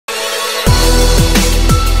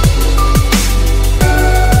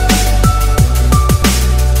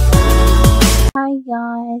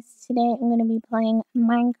today I'm going to be playing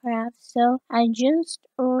Minecraft. So I just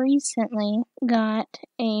recently got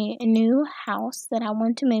a new house that I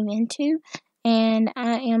want to move into, and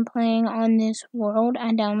I am playing on this world.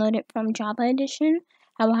 I downloaded it from Java Edition.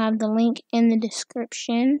 I will have the link in the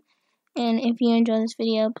description, and if you enjoy this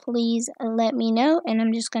video, please let me know. And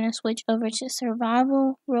I'm just going to switch over to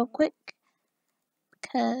survival real quick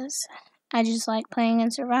because I just like playing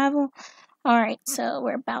in survival. Alright, so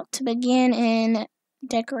we're about to begin and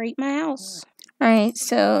decorate my house. Alright,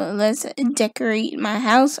 so let's decorate my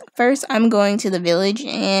house. First, I'm going to the village,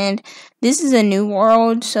 and this is a new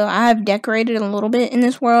world, so I've decorated a little bit in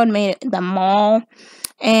this world, made it the mall.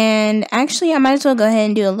 And actually, I might as well go ahead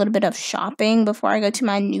and do a little bit of shopping before I go to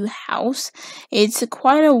my new house. It's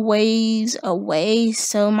quite a ways away,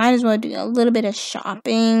 so might as well do a little bit of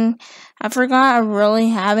shopping. I forgot I really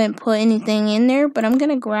haven't put anything in there, but I'm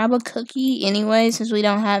going to grab a cookie anyway, since we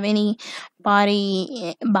don't have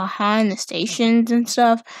anybody behind the stations and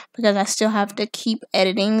stuff, because I still have to keep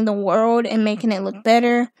editing the world and making it look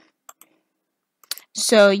better.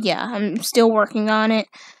 So yeah, I'm still working on it.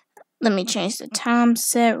 Let me change the time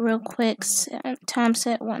set real quick. Time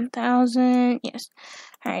set 1000. Yes.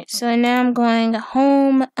 Alright, so now I'm going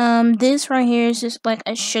home. This right here is just like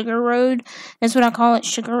a sugar road. That's what I call it,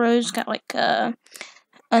 sugar road. It's got like the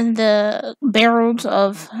barrels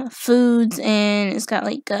of foods, and it's got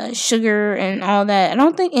like sugar and all that. I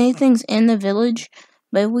don't think anything's in the village,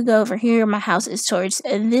 but if we go over here, my house is towards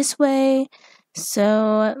this way.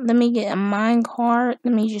 So let me get a minecart.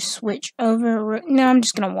 Let me just switch over. No, I'm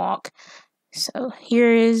just gonna walk. So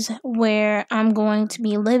here is where I'm going to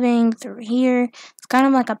be living, through here. It's kind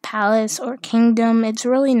of like a palace or kingdom. It's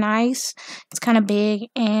really nice. It's kind of big,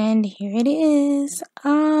 and here it is.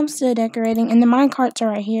 I'm still decorating, and the minecarts are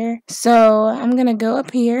right here. So I'm gonna go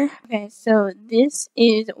up here. Okay, so this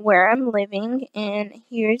is where I'm living, and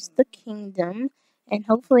here's the kingdom. And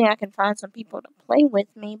hopefully I can find some people to play with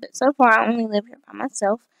me. But so far I only live here by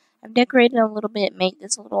myself. I've decorated a little bit, made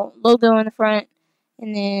this little logo in the front.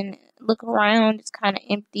 And then look around, it's kind of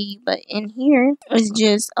empty. But in here is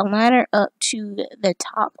just a ladder up to the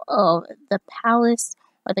top of the palace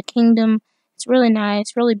or the kingdom. It's really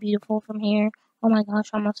nice, really beautiful from here. Oh my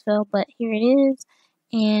gosh, I almost fell. But here it is.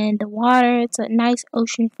 And the water, it's a nice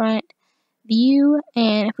oceanfront view.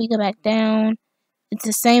 And if we go back down, it's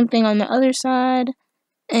the same thing on the other side.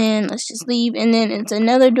 And let's just leave, and then it's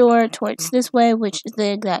another door towards this way, which is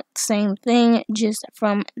the exact same thing, just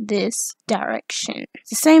from this direction.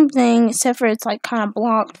 It's the same thing, except for it's like kind of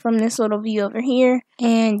blocked from this little view over here.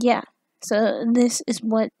 And yeah, so this is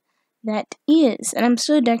what that is. And I'm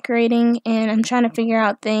still decorating, and I'm trying to figure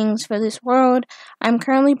out things for this world. I'm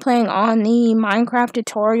currently playing on the Minecraft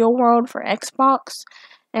tutorial world for Xbox,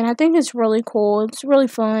 and I think it's really cool. It's really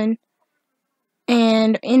fun.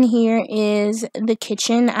 And in here is the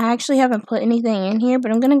kitchen. I actually haven't put anything in here,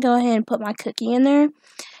 but I'm going to go ahead and put my cookie in there.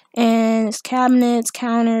 And it's cabinets,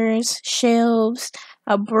 counters, shelves,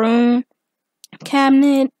 a broom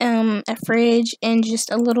cabinet, a fridge, and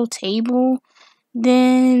just a little table.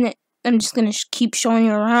 Then I'm just going to keep showing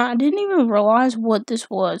you around. I didn't even realize what this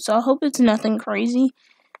was, so I hope it's nothing crazy.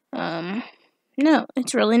 No,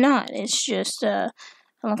 it's really not. It's just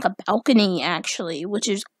like a balcony, actually, which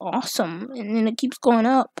is awesome. And then it keeps going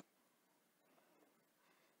up.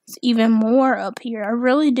 It's even more up here. I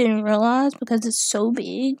really didn't realize, because it's so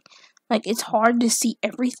big. Like, it's hard to see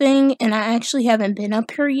everything. And I actually haven't been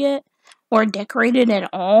up here yet, or decorated at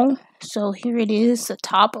all. So here it is, the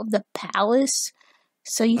top of the palace.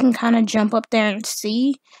 So you can kind of jump up there and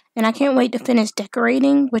see. And I can't wait to finish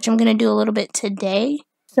decorating, which I'm going to do a little bit today.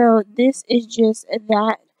 So this is just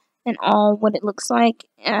that and all what it looks like.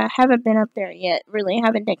 I haven't been up there yet, really. I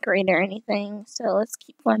haven't decorated or anything. So let's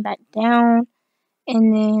keep going back down.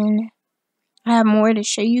 And then I have more to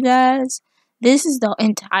show you guys. This is the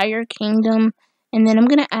entire kingdom. And then I'm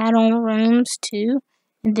going to add on rooms too.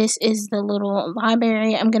 And this is the little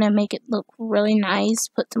library. I'm going to make it look really nice.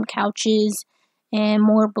 Put some couches and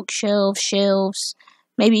more bookshelves, shelves.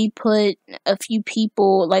 Maybe put a few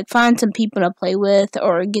people, like find some people to play with,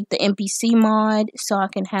 or get the NPC mod so I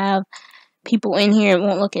can have people in here. It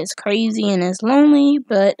won't look as crazy and as lonely,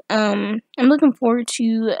 but I'm looking forward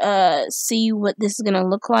to see what this is going to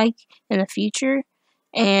look like in the future.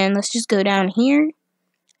 And let's just go down here,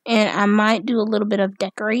 and I might do a little bit of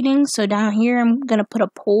decorating. So down here I'm going to put a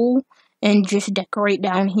pool and just decorate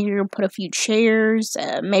down here, put a few chairs,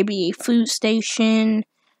 maybe a food station.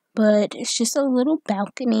 But it's just a little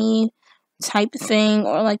balcony type of thing,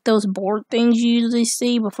 or like those board things you usually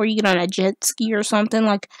see before you get on a jet ski or something.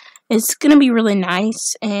 Like, it's gonna be really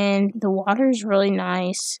nice, and the water is really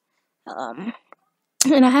nice.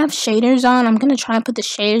 And I have shaders on. I'm going to try to put the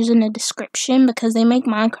shaders in the description because they make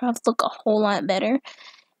Minecraft look a whole lot better.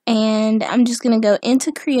 And I'm just going to go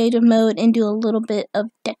into creative mode and do a little bit of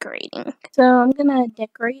decorating. So I'm going to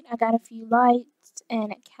decorate. I got a few lights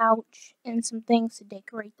and a couch and some things to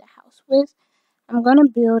decorate the house with. I'm going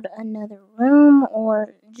to build another room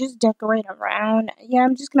or just decorate around. Yeah,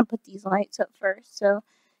 I'm just going to put these lights up first. So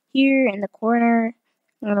here in the corner,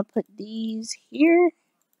 I'm going to put these here.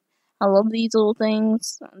 I love these little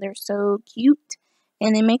things. They're so cute.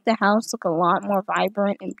 And they make the house look a lot more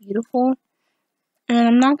vibrant and beautiful. And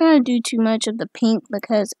I'm not going to do too much of the pink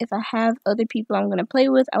because if I have other people I'm going to play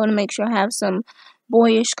with, I want to make sure I have some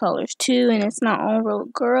boyish colors too. And it's not all real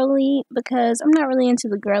girly because I'm not really into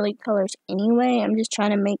the girly colors anyway. I'm just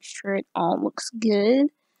trying to make sure it all looks good.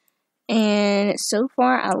 And so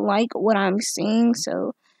far, I like what I'm seeing.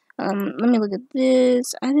 So let me look at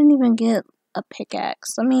this. I didn't even get a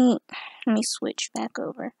pickaxe. Let me switch back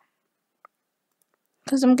over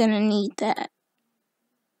because I'm going to need that.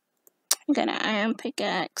 I got an iron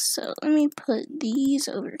pickaxe, so let me put these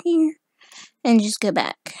over here and just go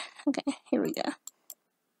back. Okay, here we go.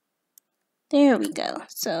 There we go.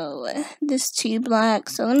 So this 2 black,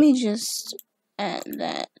 so let me just add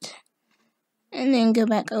that. And then go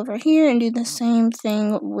back over here and do the same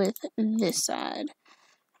thing with this side.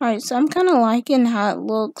 Alright, so I'm kind of liking how it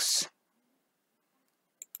looks.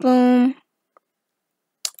 Boom.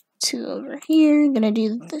 2 over here. Gonna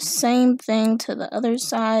do the same thing to the other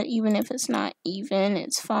side, even if it's not even,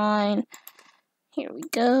 it's fine. Here we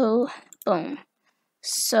go. Boom.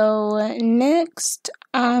 So next,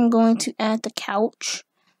 I'm going to add the couch.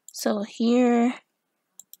 So here,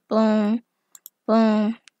 boom,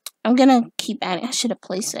 boom. I'm gonna keep adding. I should have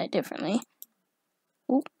placed that differently.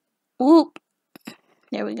 Oop, oop.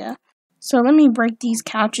 There we go. So let me break these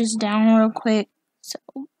couches down real quick. So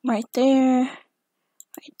right there,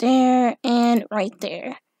 and right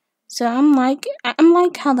there. So I'm like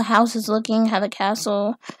how the house is looking, how the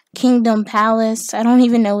castle, kingdom, palace. I don't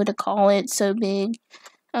even know what to call it. It's so big.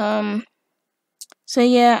 So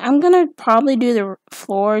yeah, I'm gonna probably do the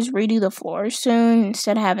floors, redo the floors soon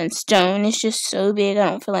instead of having stone. It's just so big. I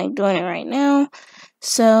don't feel like doing it right now.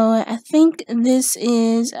 So I think this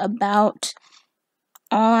is about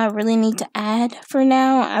all I really need to add for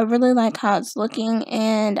now. I really like how it's looking,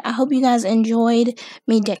 and I hope you guys enjoyed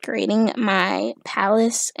me decorating my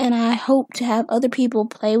palace, and I hope to have other people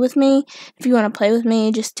play with me. If you want to play with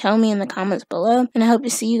me, just tell me in the comments below, and I hope to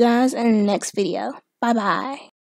see you guys in the next video. Bye bye.